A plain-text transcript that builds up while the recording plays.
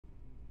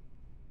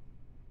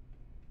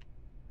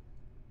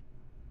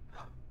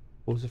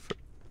What was it for?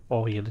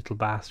 Oh, you little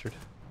bastard.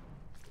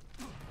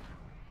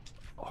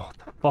 Oh,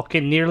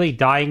 fucking nearly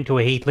dying to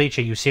a heat leech.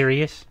 Are you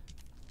serious?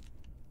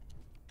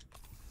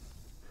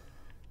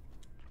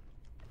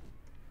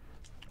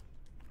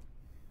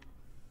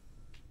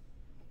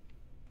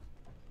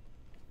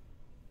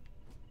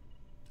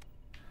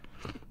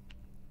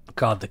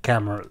 God, the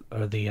camera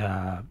or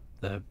the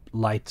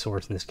light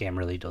source in this game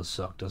really does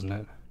suck, doesn't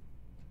it?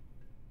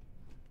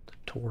 The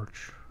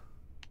torch.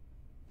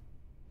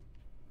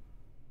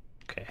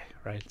 Okay,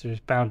 right. There's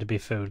bound to be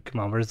food.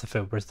 Come on, where's the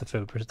food? Where's the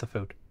food? Where's the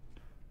food?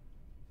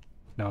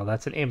 No,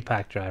 that's an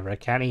impact driver. I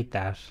can't eat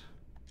that.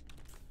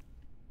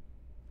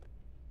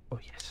 Oh,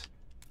 yes.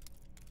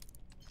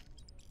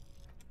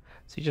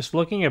 See, just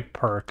looking at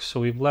perks, so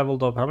we've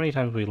leveled up. How many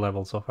times have we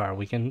leveled so far?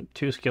 We can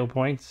 2 skill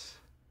points.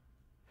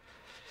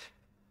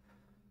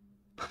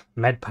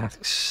 Med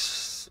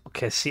packs.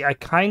 Okay, see, I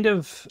kind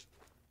of...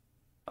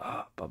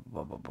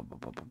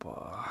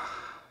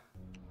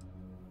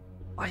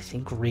 I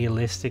think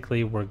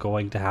realistically we're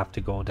going to have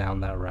to go down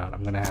that route.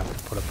 I'm going to have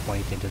to put a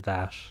point into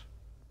that.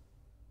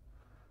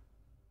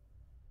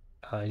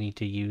 I need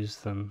to use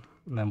them.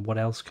 And then what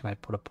else can I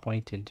put a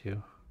point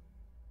into?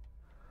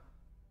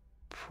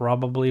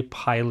 Probably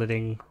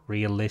piloting,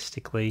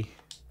 realistically.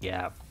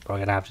 Yeah, we're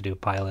going to have to do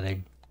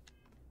piloting.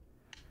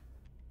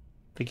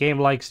 The game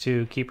likes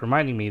to keep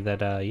reminding me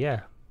that, yeah.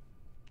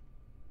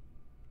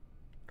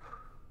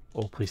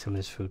 Oh, please tell me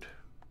there's food.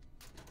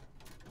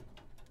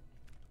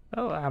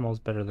 Oh, ammo's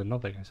better than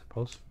nothing, I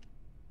suppose.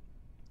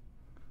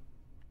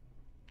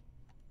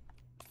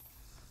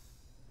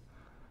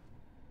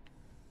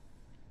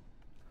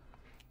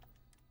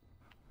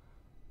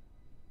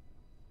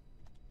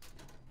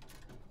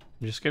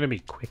 I'm just going to be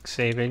quick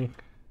saving.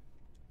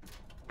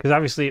 Because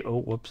obviously...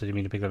 Oh, whoops, I didn't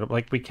mean to pick that up.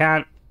 Like, we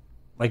can't...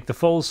 Like, the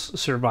full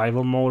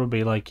survival mode would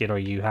be like, you know,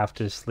 you have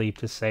to sleep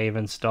to save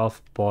and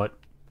stuff, but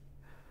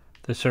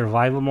the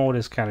survival mode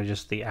is kind of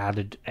just the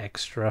added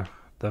extra.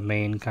 The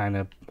main kind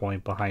of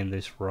point behind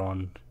this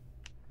run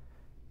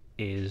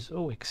is...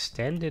 Oh,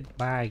 extended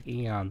mag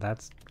Eon.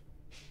 That's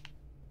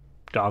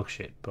dog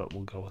shit, but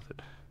we'll go with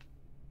it.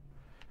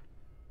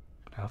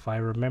 Now, if I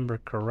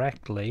remember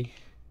correctly,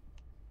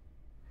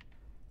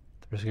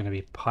 there's going to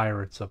be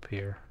pirates up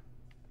here.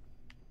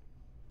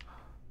 I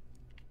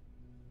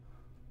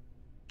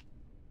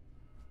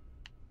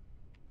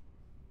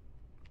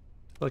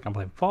feel like I'm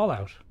playing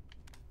Fallout.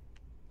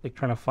 Like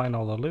trying to find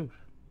all the loot.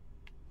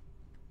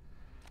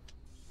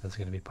 There's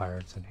going to be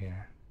pirates in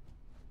here.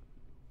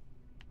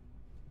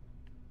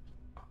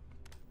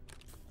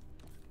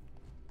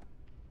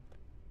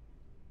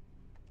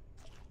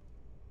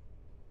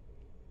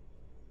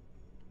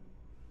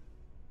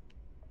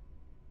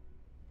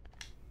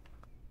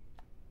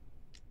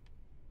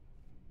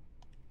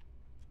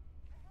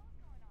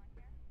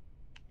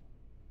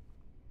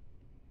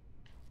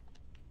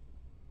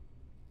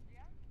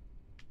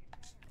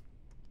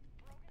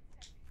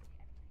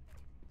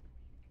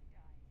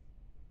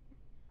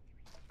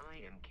 I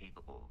am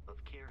capable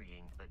of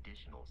carrying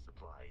additional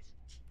supplies,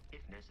 if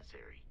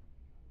necessary.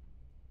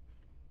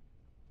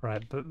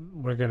 Right, but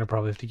we're going to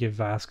probably have to give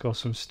Vasco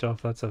some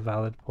stuff. That's a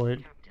valid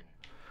point. Captain,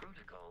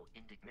 protocol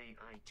may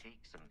I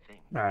take some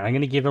things? Alright, I'm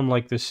going to give him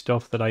like this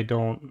stuff that I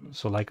don't...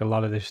 So like a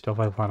lot of this stuff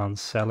I plan on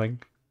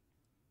selling.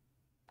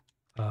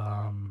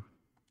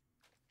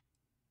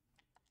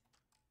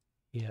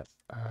 Yeah,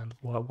 and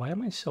why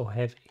am I so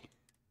heavy?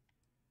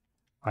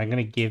 I'm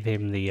going to give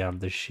him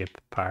the ship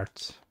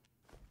parts.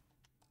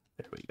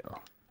 There we go.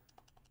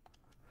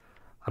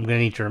 I'm going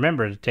to need to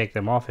remember to take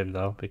them off him,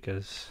 though,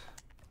 because...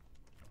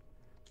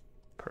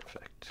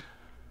 Perfect.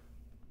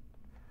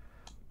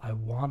 I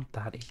want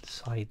that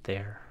inside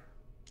there.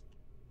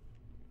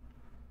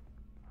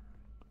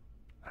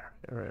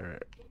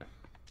 Alright.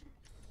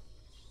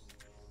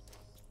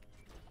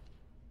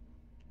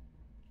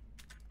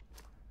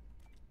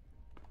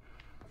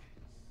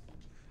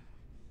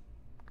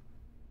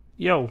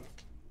 Yo,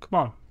 come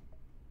on.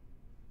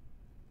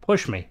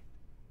 Push me.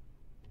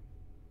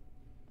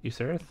 You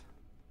serious?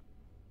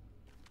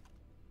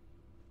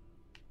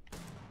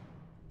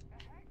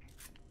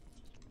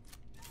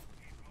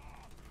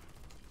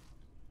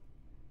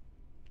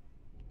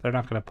 They're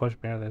not gonna push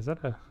me, are they? Is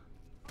that a...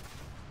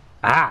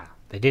 Ah!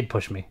 They did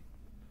push me.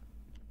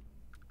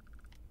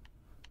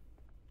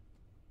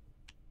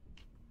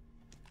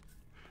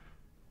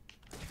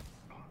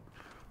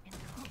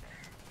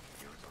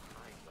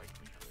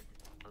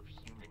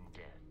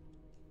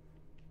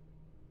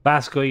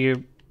 Vasco, you're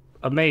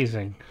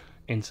amazing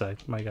inside,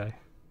 my guy.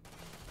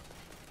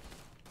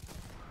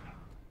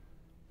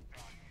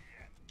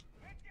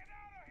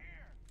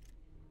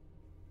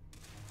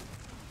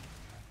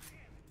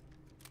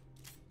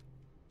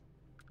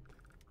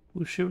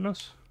 Who's shooting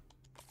us?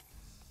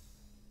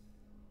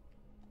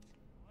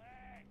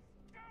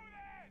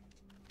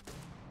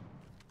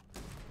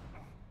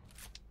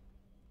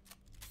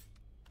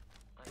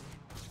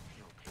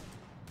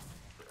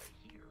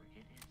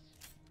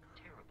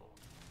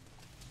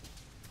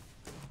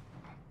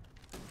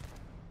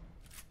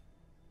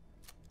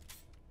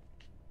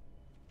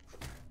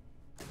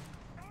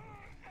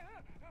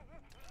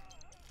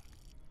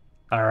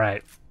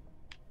 Alright.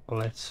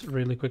 Let's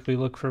really quickly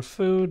look for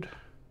food.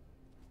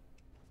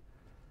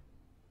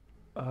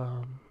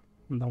 No,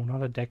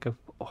 not a deck of...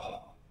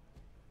 Oh.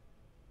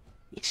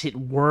 Is it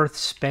worth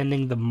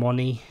spending the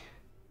money?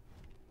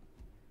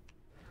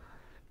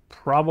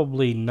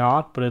 Probably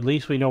not, but at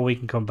least we know we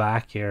can come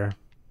back here.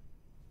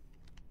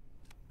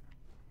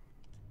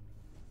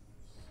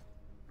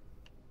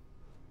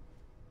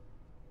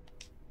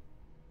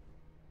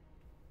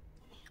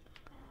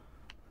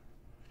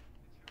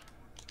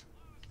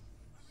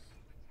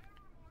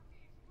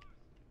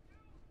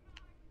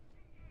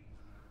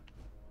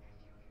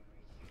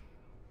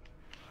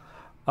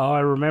 Oh,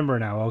 I remember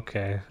now.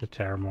 Okay, the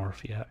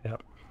Terramorph. Yeah,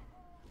 yep.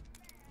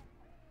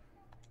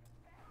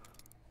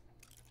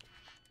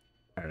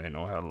 I don't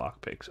know how to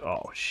lockpicks.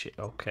 Oh shit.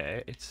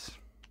 Okay, it's.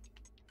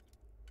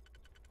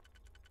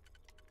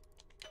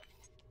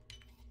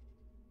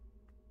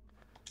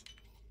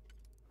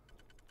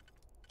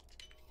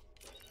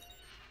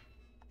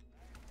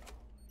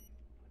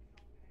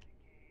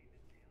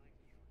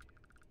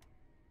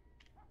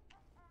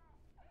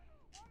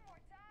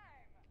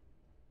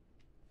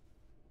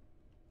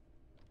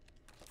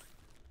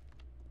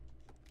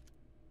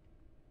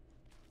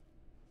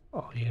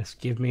 Oh yes,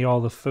 give me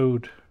all the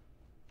food.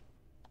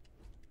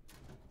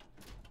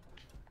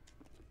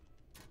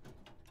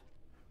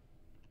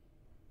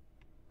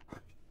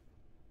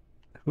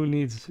 Who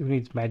needs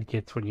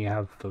medkits when you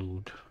have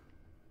food?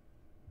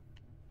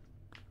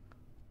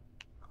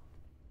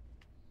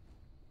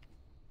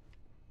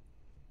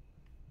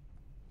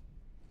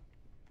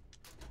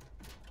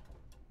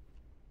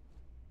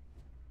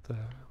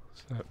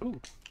 Ooh.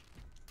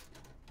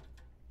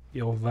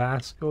 Yo,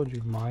 Vasco, do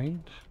you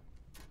mind?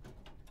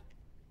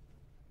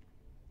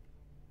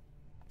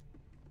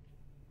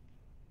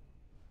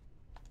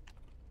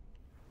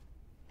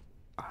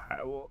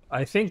 Well,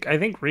 I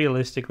think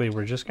realistically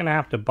we're just gonna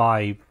have to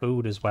buy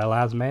food as well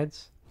as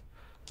meds.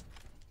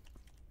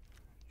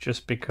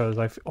 Just because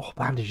oh,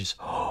 bandages.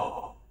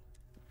 Oh,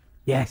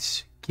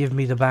 yes, give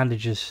me the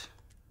bandages.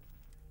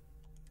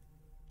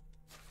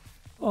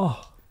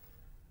 Oh.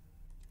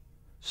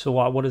 So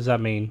what does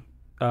that mean?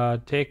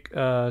 Take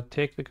the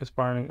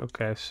Kasparning.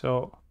 Okay,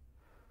 so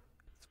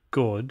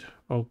good.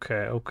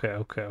 Okay.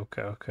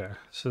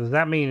 So does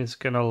that mean it's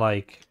gonna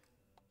like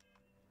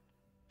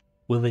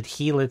will it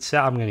heal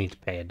itself? I'm gonna need to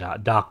pay a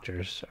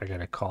doctors are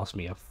gonna cost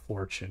me a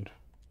fortune.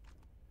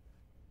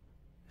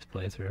 This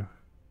playthrough.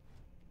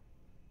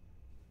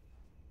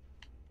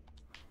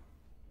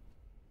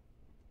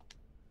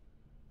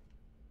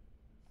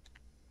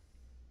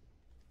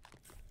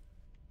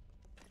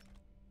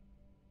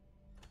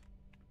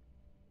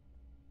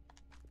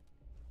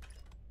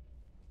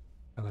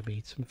 Let me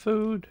eat some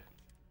food.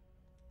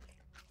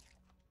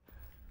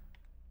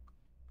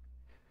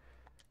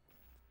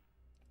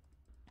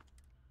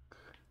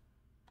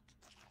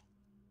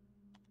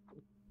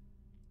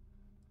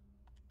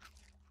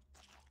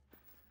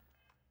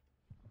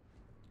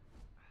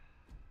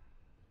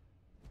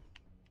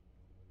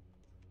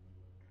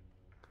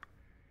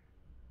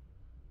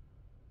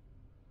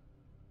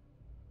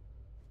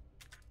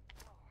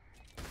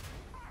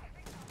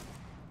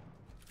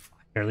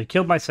 Nearly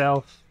killed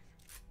myself.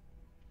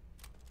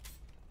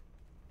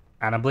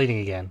 And I'm bleeding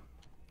again.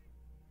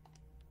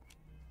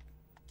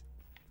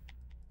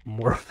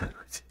 More food.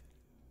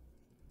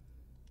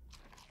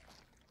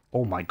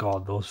 Oh my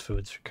god, those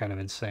foods are kind of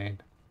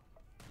insane.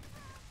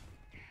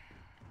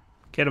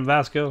 Get him,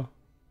 Vasco.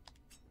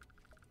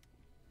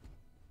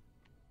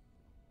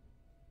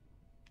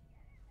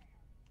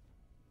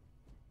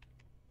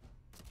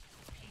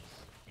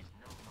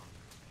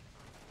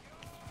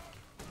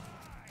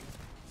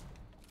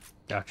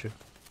 Gotcha.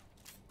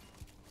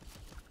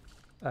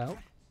 Ow.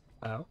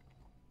 Ow.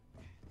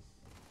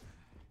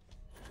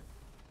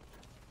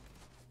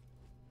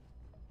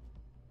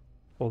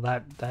 Well,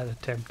 that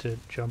attempt to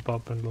jump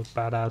up and look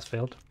badass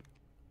failed.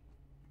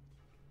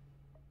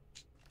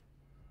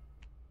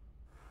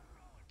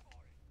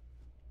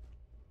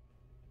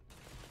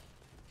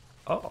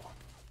 Oh.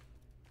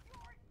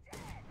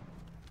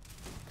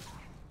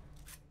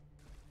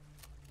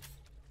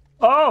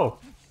 Oh!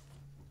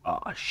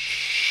 Oh,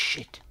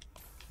 shit.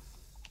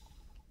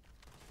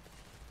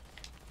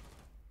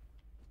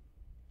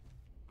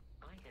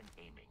 I am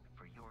aiming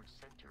for your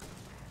center of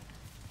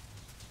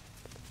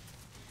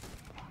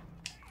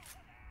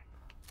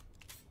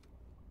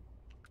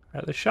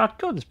The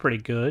shotgun's pretty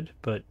good,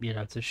 but, you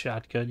know, it's a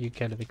shotgun. You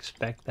kind of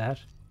expect that.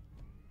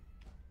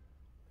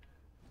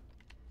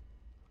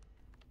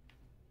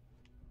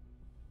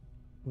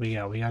 We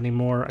got any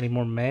more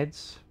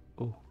meds?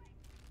 Ooh.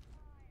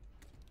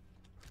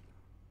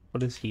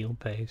 What is heal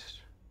paste?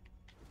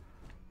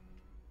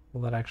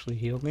 Will that actually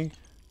heal me?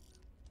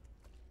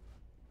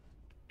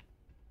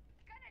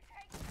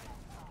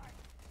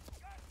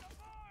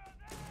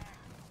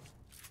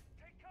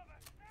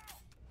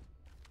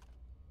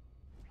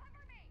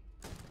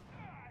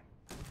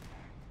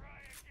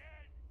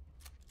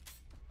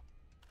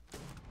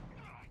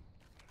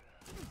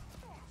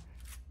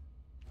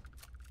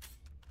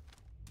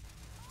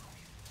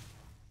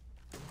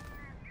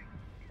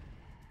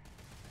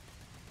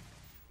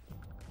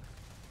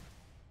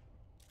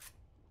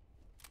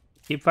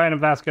 Keep fighting,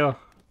 Vasco.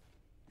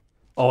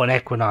 Oh, an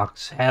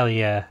Equinox. Hell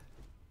yeah.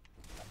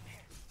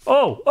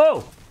 Oh,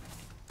 oh!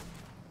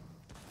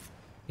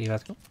 See,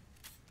 Vasco?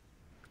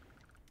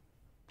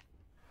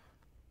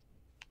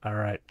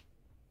 Alright.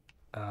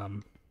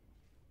 Oh,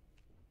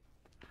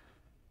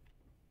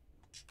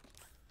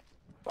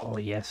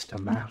 yes,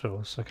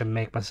 tomatoes. I can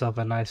make myself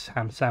a nice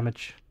ham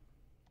sandwich.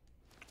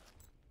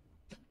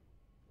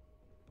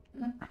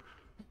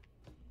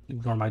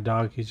 Ignore my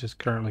dog, he's just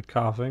currently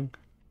coughing.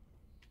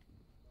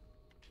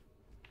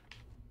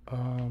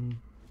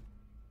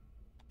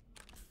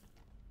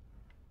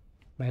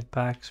 Med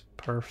packs,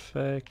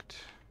 perfect.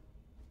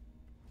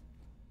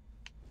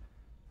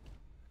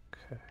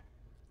 Okay.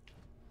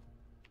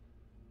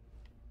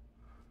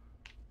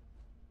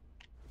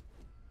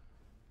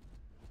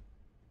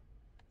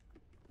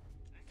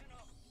 Listen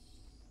up.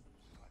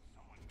 Got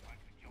someone trying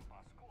to jump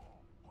our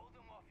school. Hold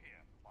them off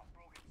here while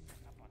Brogan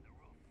sets up on the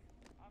roof.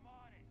 I'm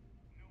on it.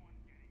 No one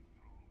getting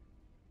through.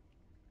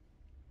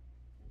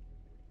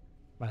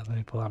 Right, let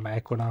me pull out my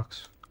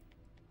Equinox.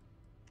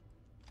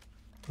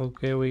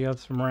 Okay, we got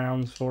some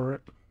rounds for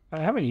it. I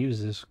haven't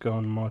used this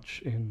gun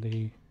much in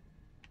the...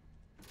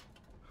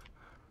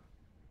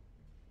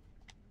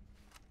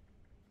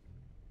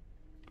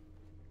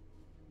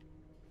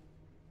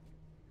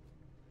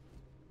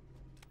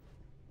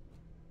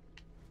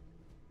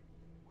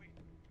 Wait,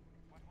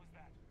 what was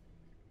that?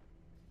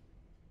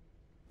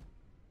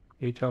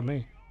 You tell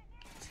me.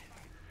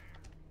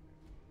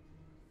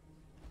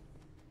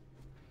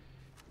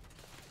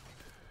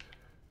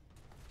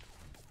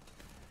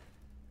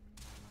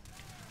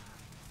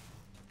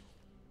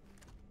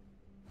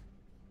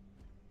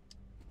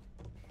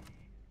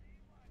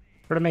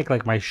 Try to make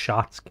like my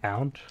shots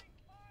count.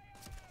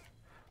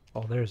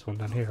 Oh, there's one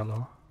down here,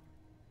 hello.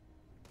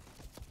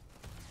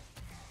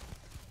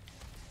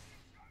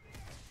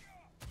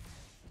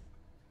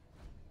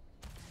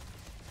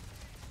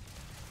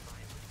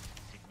 Violence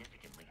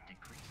significantly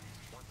decreases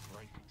one's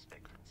life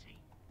expectancy.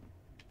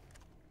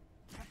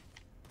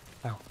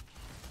 Ow.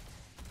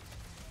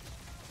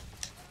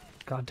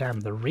 God damn,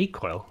 the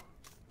recoil.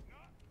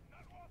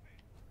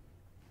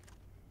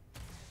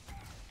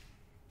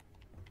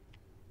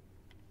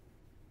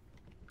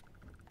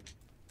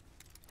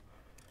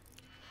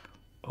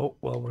 Oh,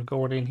 well, we're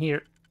going in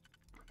here.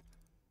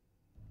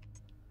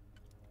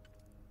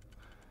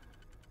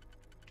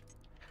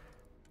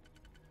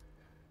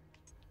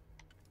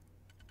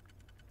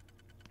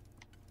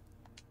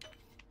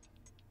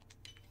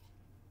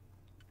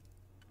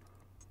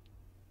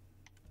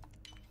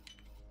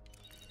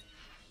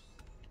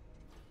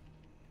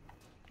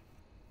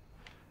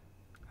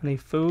 Any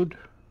food?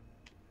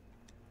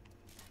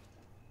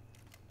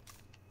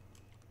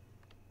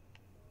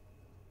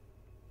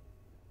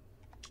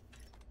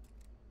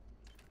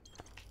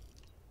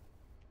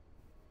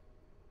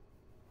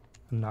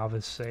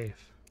 Novice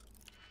safe.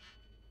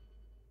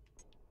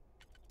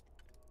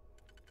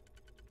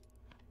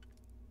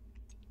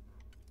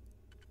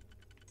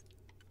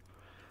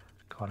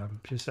 God,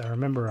 I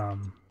remember,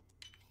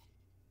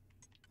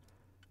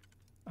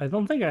 I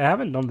don't think I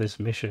haven't done this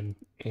mission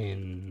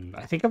in,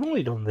 I think I've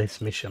only done this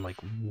mission like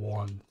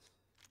once.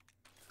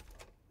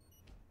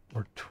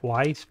 Or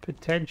twice,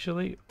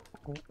 potentially.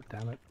 Oh,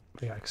 damn it.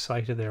 I got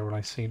excited there when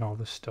I seen all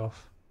this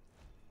stuff.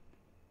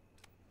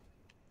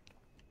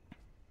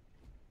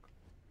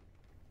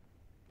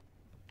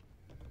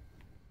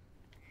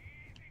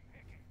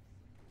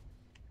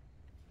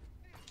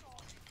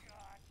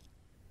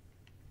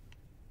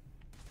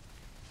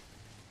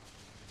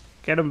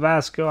 Get him,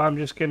 Vasco. I'm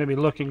just going to be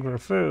looking for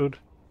food.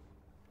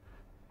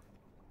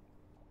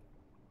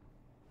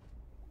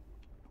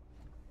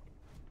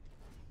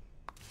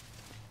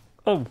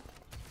 Oh.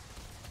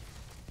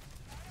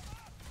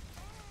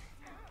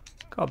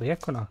 God, the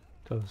Equinox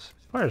does.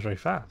 It fires very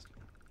fast.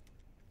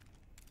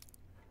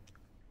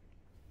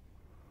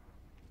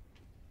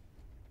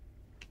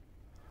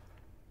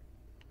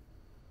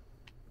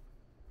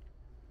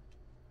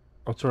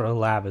 What sort of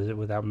lab is it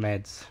without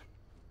meds?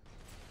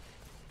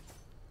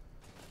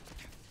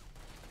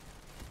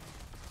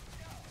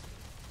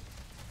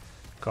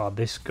 God,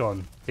 this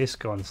gun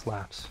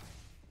slaps.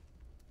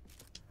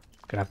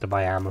 Gonna have to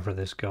buy ammo for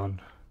this gun.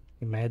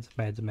 Meds,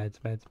 meds, meds,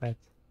 meds, meds.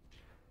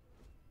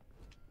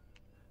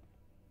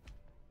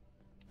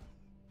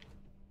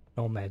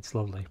 No meds,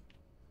 lovely.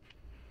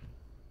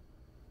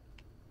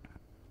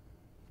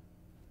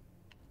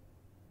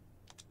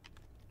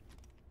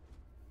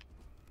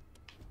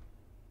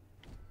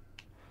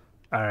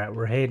 Alright,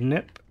 we're heading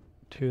it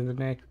to the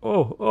next.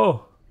 Oh,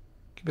 oh!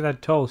 Give me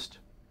that toast.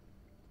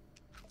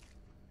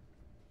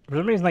 For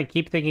some reason, I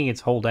keep thinking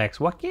it's hold X.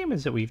 What game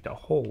is it we have to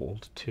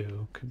hold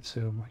to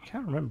consume? I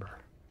can't remember.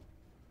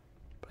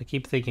 But I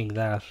keep thinking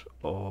that.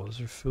 Oh, is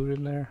there food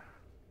in there?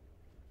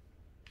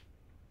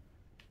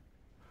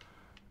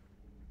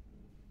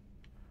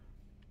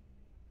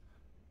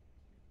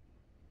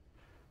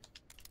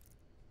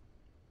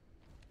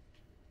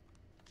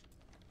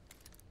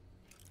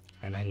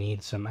 And I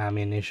need some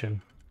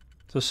ammunition.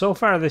 So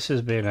far this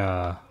has been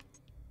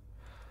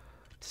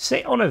To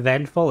say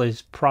uneventful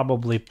is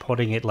probably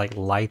putting it like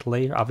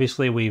lightly.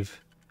 Obviously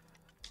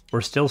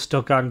we're still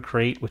stuck on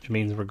Kreet, which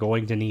means we're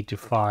going to need to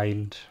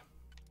find...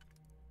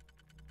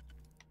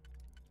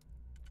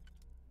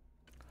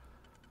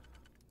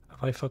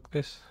 Have I fucked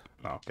this?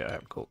 No, okay,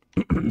 I'm cool.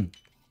 We're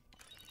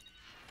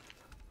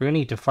gonna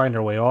need to find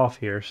our way off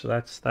here, so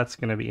that's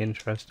gonna be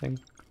interesting.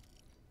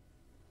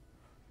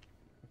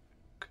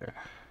 Okay.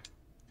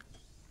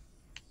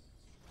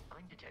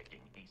 I'm detecting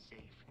a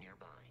safe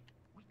nearby.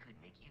 We could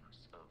make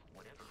use of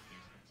whatever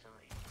is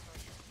inside. I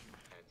guess you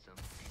had some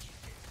reaching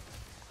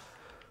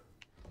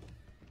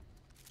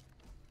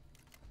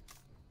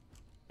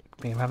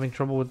there. I'm having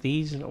trouble with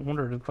these. I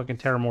wonder if the fucking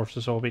Terramorphs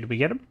is OP. Did we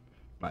get him?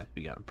 Nice,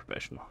 we got him.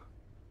 Professional.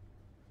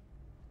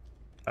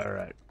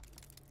 Alright.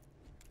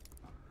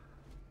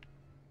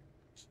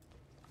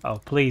 Oh,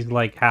 please,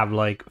 like, have,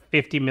 like,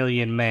 50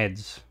 million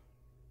meds.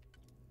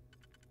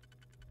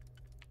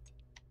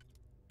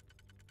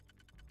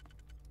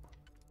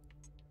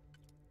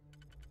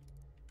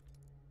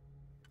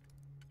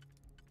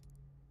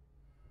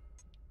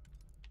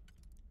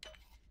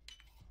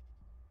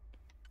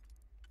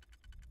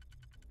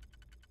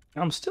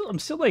 I'm still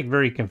like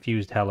very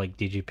confused how like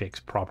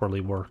digipicks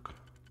properly work.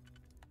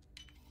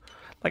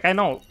 Like I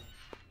know.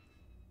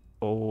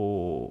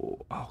 Oh,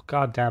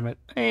 god damn it.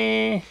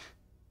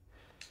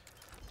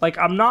 Like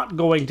I'm not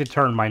going to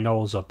turn my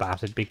nose up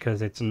at it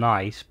because it's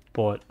nice,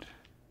 but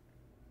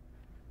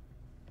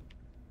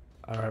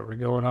all right, we're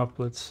going up.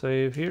 Let's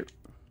save here.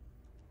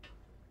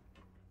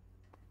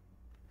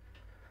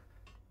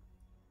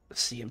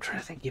 Let's see. I'm trying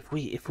to think if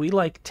we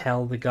like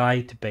tell the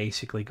guy to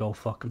basically go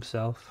fuck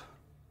himself.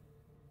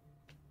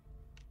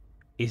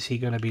 Is he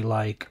gonna be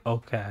like,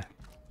 okay?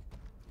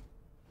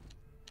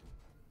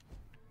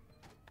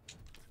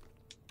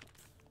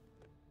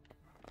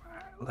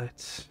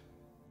 Let's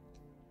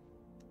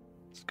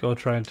go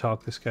try and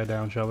talk this guy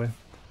down, shall we?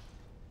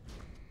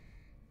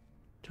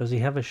 Does he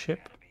have a ship?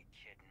 Gotta be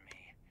kidding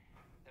me.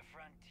 The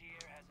frontier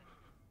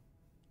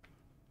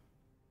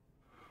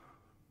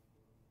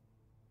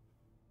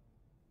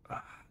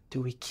hasn't.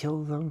 Do we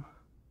kill them?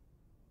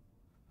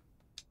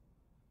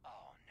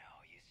 Oh no,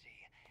 you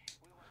see,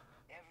 we want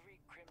every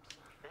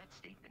crimson. That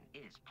statement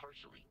is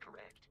partially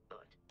correct,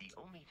 but the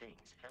only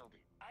things held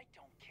it. I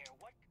don't care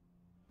what.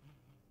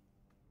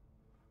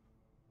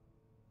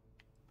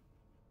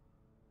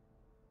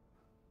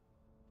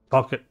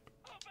 Fuck it.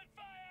 Open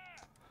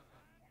fire!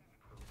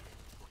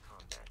 For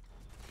combat,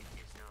 it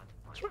is not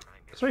my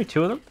primary. Is there only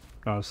two of them?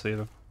 No, I see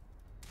them.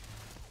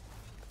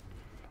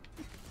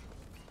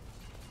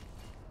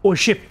 Oh, a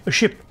ship! A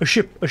ship! A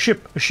ship! A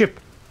ship! A ship!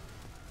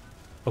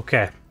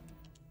 Okay.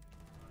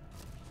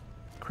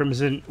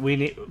 Crimson,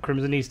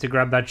 Crimson needs to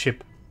grab that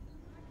ship.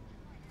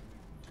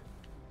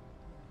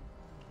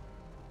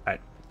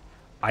 Alright.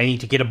 I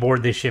need to get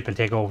aboard this ship and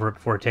take over it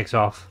before it takes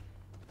off.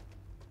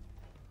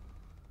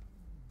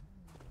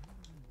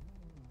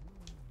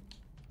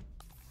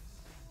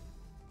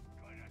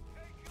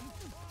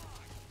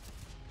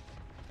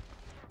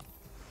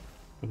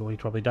 We're going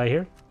to probably die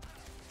here.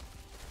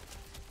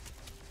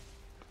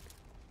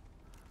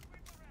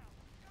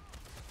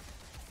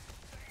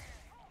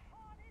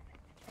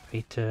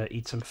 Need to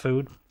eat some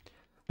food.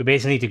 We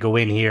basically need to go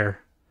in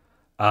here,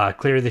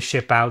 clear the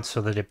ship out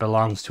so that it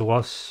belongs to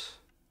us,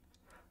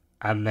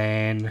 and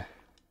then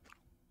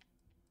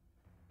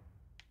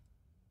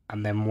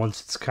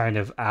once it's kind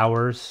of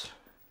ours,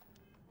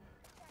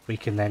 we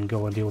can then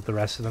go and deal with the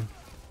rest of them.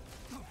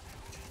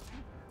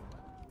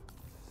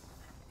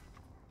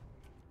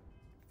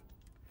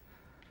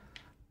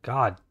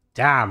 God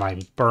damn, I'm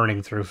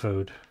burning through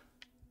food.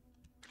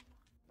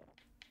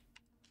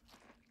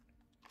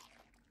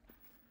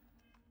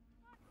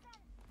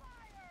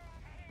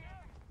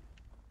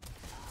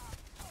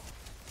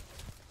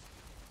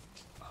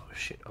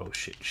 Oh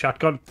shit.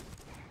 Shotgun.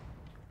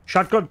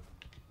 Shotgun.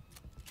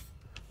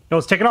 No,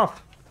 it's taking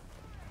off.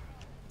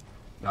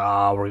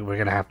 Ah, we're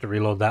gonna have to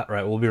reload that.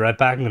 Right, we'll be right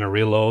back. I'm gonna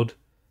reload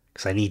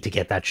because I need to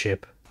get that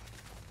ship.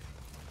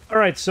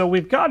 Alright, so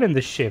we've got in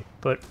the ship,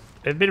 but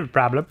a bit of a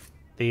problem.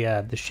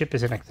 The ship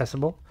is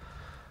inaccessible.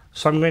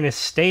 So I'm going to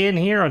stay in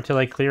here until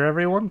I clear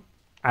everyone.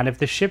 And if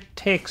the ship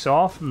takes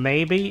off,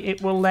 maybe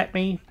it will let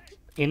me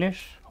in it.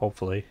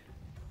 Hopefully.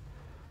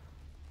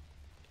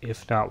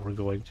 If not, we're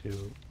going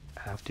to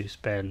have to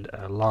spend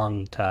a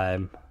long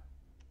time.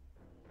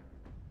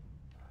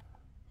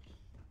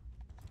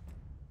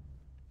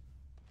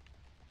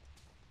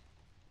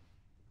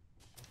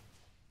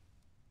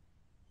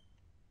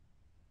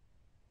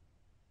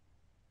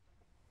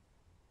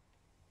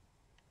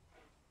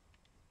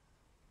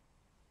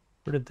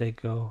 Where did they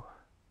go?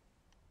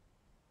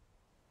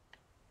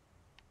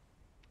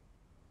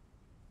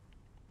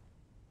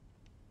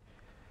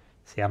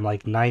 See, I'm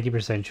like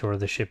 90% sure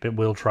the ship it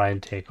will try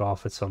and take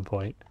off at some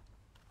point.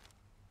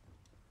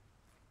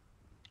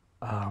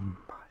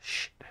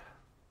 Shit.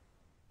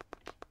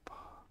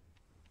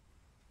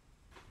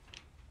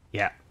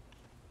 Yeah.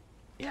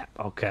 Yeah,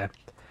 okay.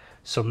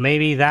 So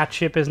maybe that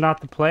ship is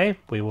not the play.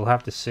 We will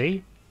have to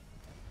see.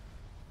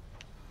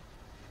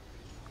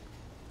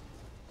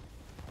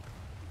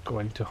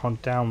 going to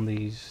hunt down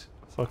these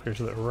fuckers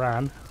that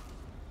ran.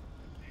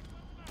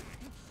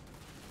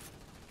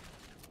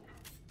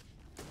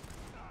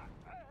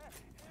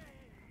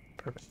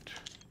 Perfect.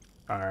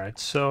 Alright,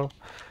 so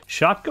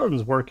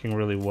shotgun's working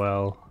really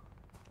well.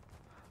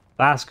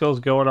 Lasco's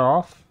going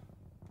off.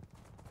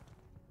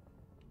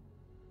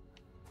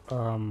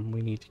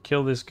 We need to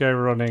kill this guy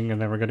running,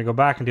 and then we're going to go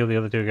back and deal the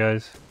other two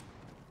guys.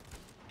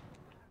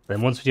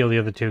 Then once we deal the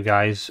other two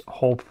guys,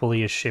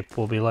 hopefully a ship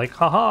will be like,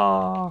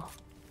 haha!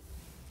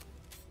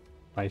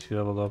 Nice, you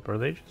leveled up. Are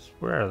they just...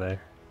 where are they?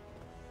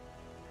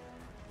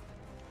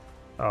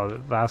 Oh,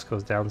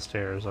 Vasco's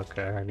downstairs.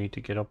 Okay, I need to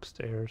get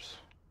upstairs.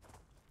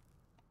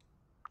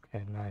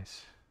 Okay,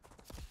 nice.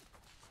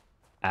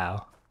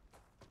 Ow.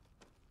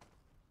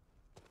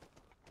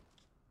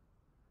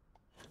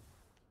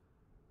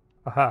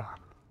 Aha.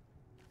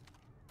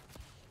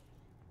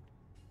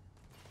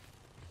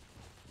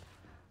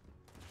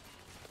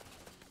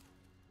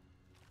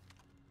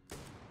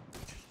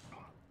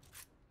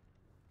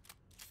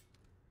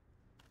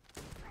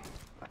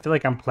 I feel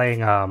like I'm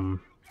playing,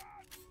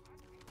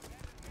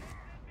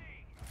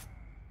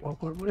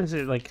 what is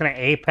it, like, kind of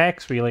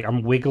Apex, where you, like,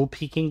 I'm wiggle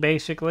peeking,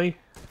 basically?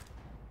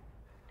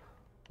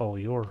 Oh,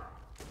 you're...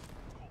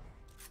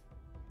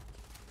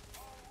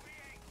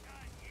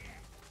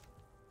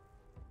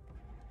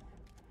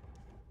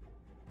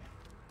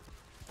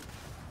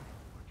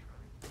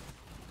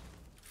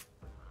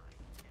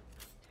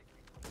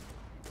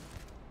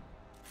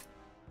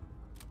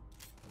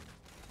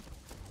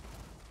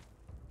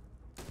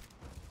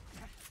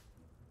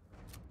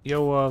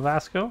 Yo,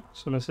 Vasco,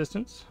 some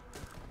assistance?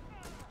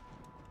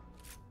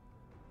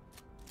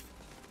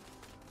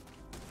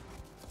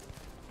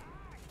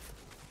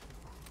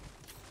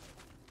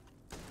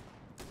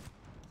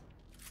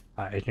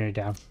 Alright, you're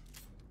down.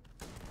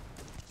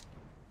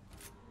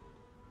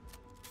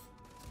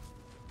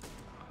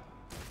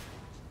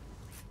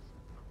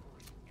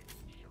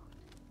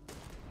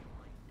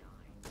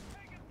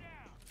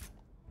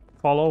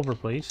 Fall over,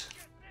 please.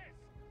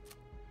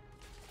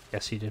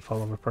 Yes, he did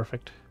fall over.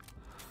 Perfect.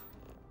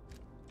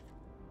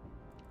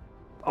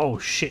 Oh,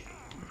 shit.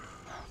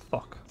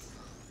 Fuck.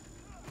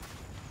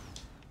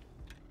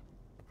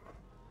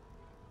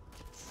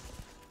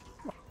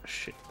 Oh,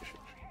 shit.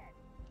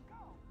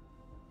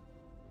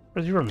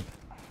 Where's he running?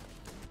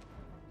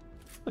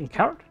 Fucking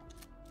coward.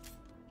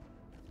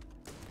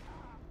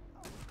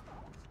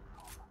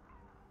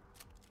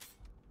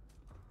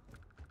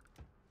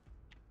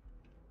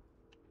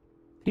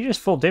 He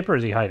just full dip or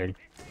is he hiding?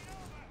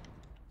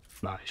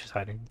 Nah, he's just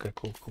hiding. Okay,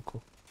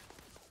 cool.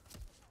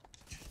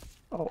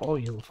 Oh,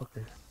 you little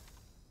fucker.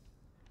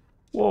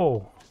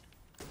 Whoa.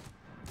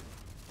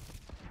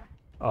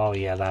 Oh,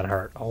 yeah, that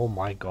hurt. Oh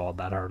my god,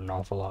 that hurt an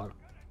awful lot.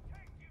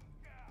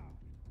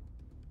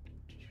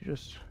 You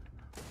just...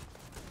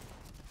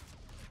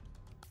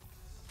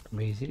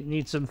 Amazing. You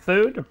need some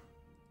food?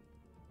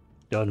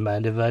 Don't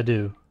mind if I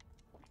do.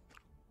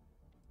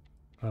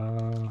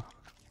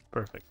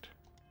 Perfect.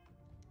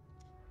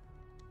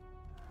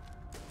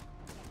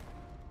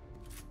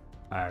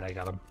 Alright, I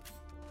got him.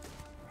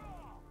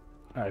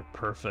 Alright,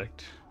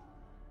 perfect.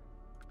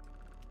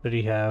 What did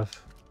he have?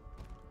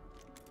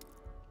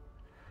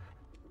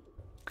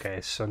 Okay,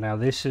 so now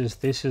this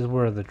is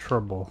where the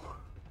trouble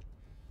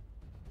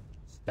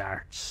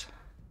starts.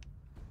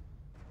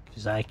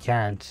 Because I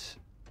can't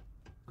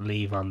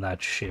leave on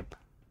that ship.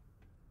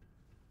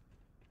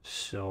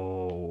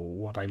 So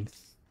what I'm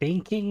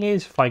thinking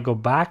is if I go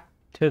back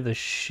to the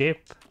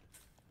ship,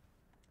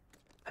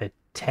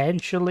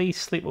 potentially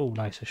sleep. Oh,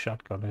 nice, a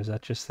shotgun. Is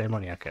that just same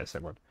one? Yeah, okay,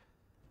 same one.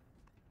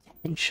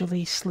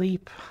 Potentially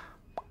sleep.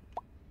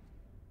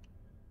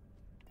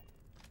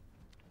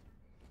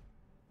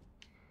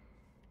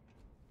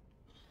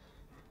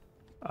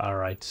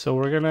 Alright, so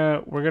we're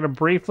gonna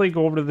briefly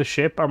go over to the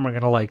ship and we're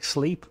gonna like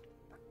sleep.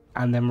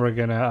 And then we're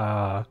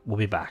gonna we'll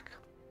be back.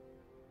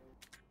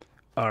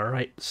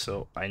 Alright,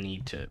 so I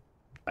need to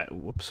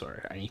whoops,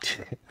 sorry, I need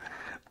to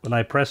when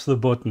I press the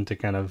button to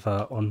kind of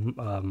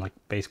like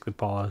basically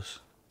pause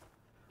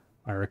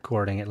my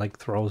recording, it like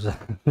throws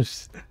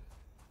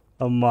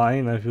a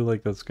mine. I feel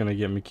like that's gonna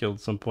get me killed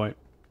at some point.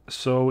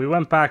 So we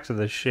went back to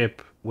the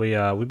ship. We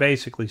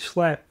basically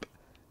slept,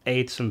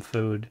 ate some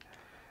food.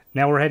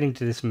 Now we're heading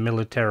to this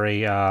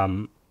military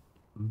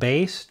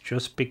base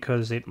just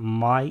because it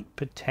might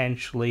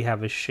potentially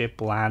have a ship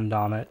land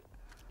on it.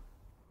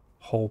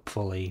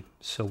 Hopefully,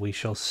 so we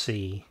shall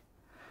see.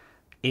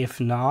 If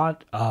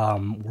not,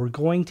 we're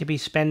going to be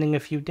spending a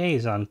few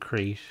days on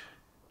Kreet.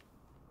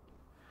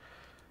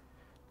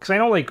 Because I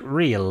know, like,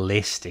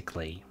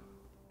 realistically,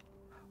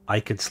 I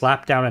could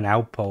slap down an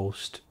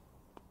outpost,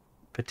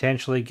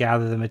 potentially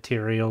gather the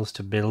materials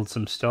to build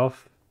some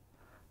stuff,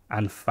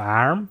 and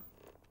farm.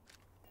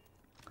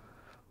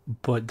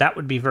 But that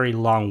would be very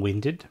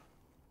long-winded.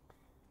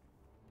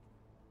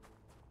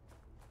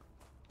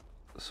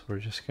 So we're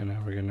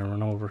gonna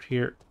run over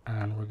here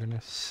and we're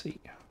gonna see.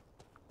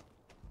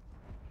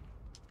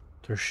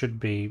 There should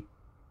be...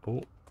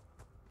 Oh.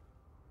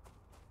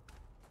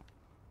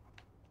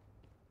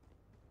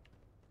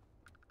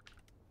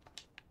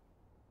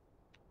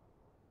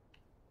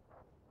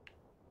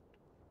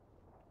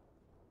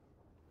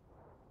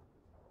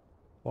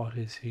 What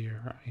is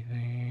here?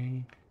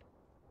 Anything?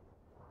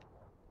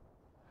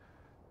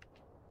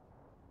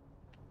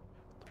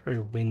 It's very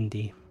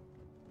windy.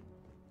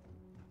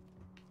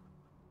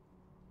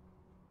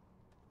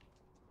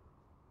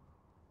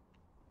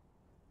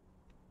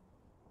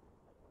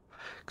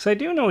 Because I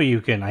do know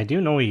you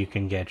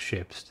can get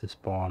ships to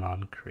spawn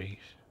on Crete.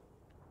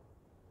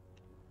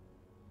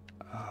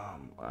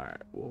 Alright,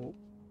 well,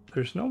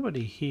 there's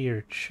nobody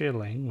here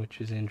chilling, which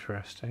is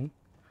interesting.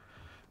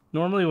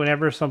 Normally,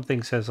 whenever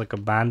something says like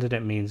abandoned,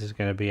 it means there's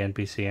going to be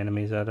NPC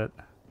enemies at it.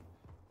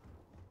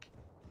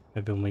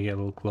 Maybe when we get a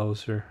little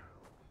closer.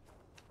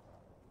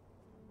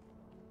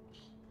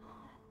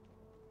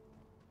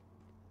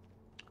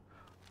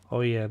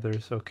 Oh yeah,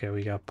 there's... Okay,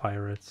 we got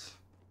pirates.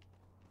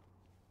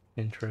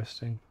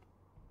 Interesting.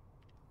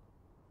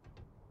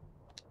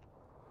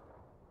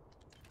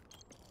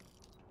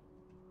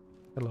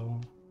 Hello.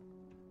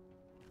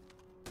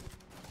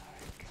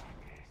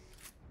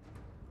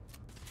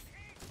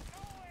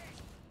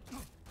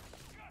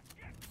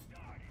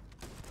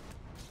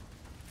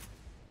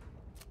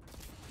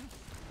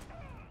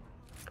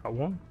 Got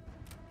one.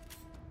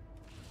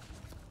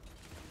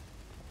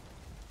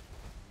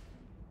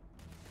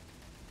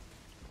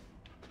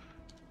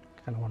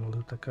 Kind of want to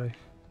loot that guy.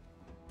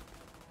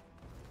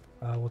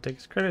 We'll take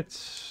his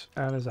credits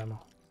and his ammo.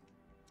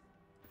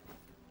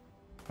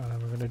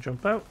 We're gonna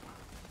jump out.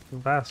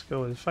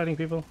 Vasco is fighting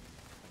people.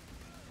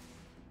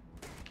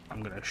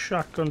 I'm gonna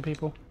shotgun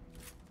people.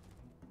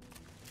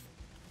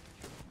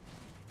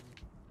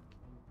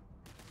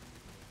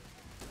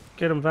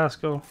 Get him,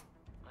 Vasco.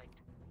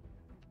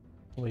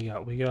 We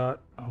got,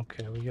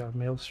 okay, we got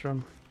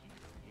Maelstrom.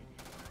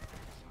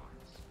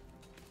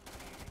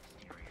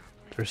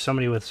 There's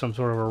somebody with some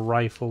sort of a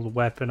rifled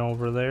weapon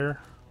over there.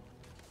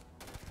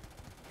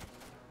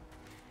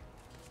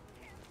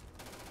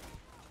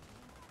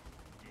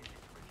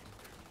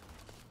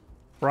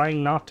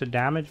 Trying not to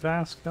damage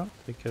Vasco,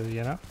 because,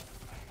 you know.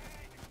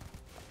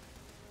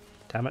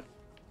 Damn it.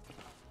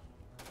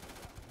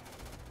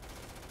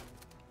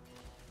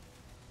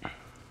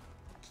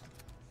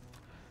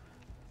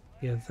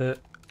 Yeah, the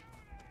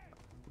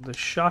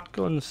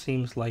shotgun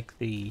seems like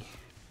the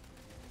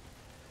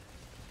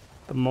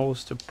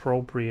most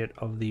appropriate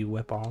of the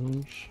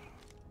weapons.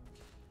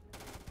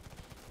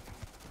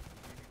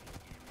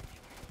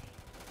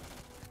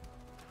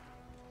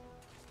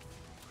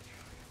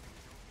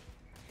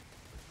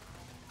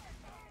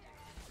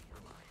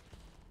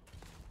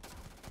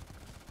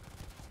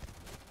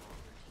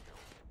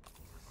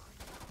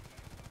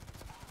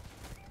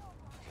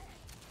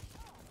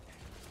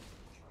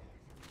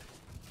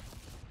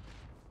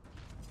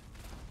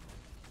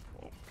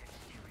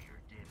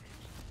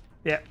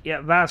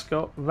 Yeah,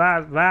 Vasco.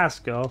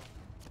 Vasco.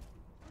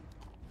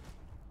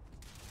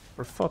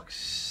 For fuck's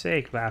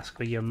sake,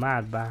 Vasco, you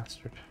mad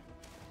bastard.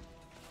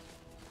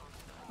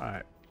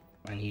 Alright.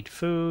 I need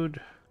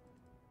food.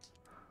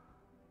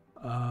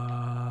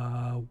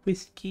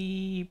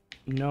 Whiskey.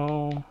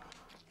 No.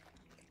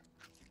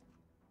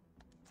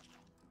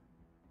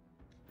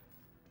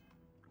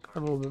 Got a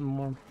little bit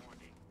more.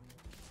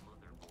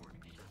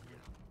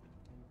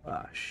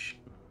 Ah, shit.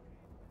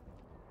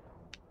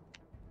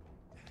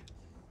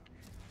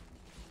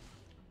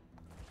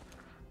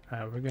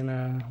 We're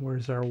gonna...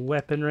 Where's our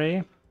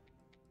weaponry?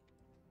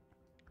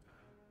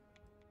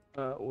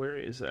 Where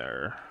is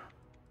our...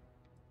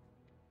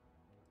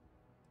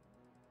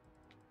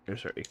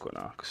 Here's our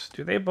Equinox.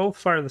 Do they both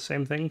fire the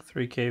same thing?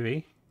 3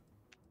 kV?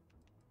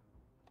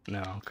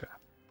 No, okay.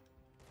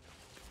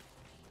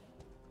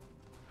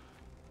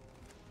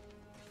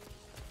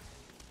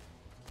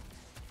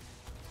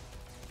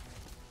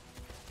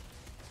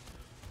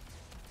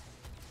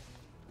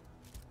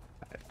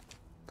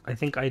 I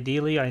think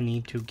ideally I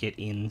need to get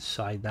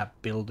inside that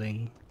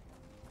building.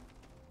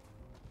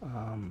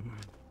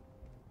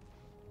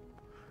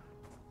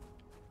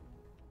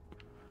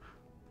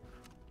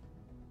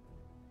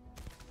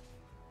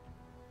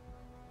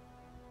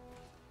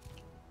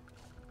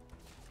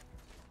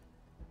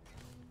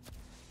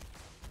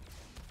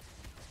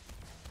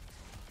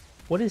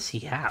 What does he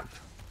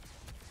have?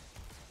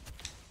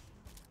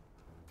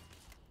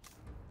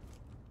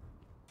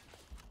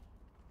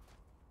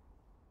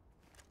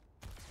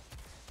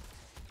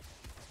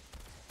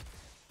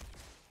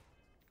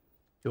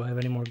 Do I have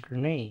any more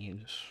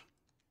grenades?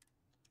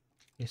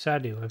 Yes, I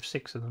do. I have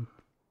 6 of them.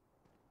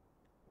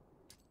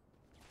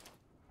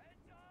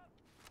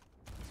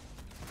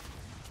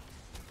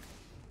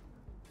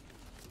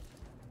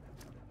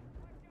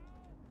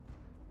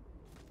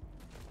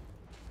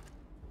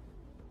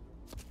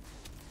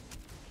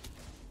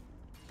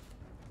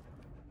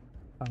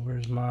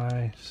 Where's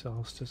my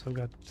Solstice? I've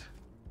got...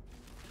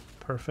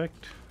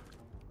 Perfect.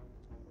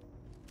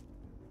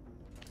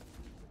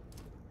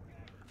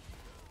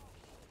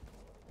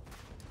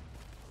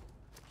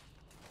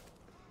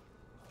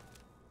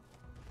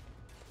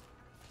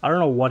 I don't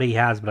know what he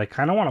has, but I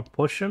kind of want to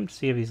push him to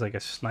see if he's like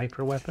a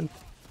sniper weapon.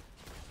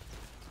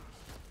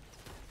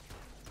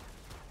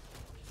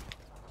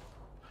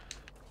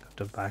 Got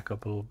to back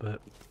up a little bit.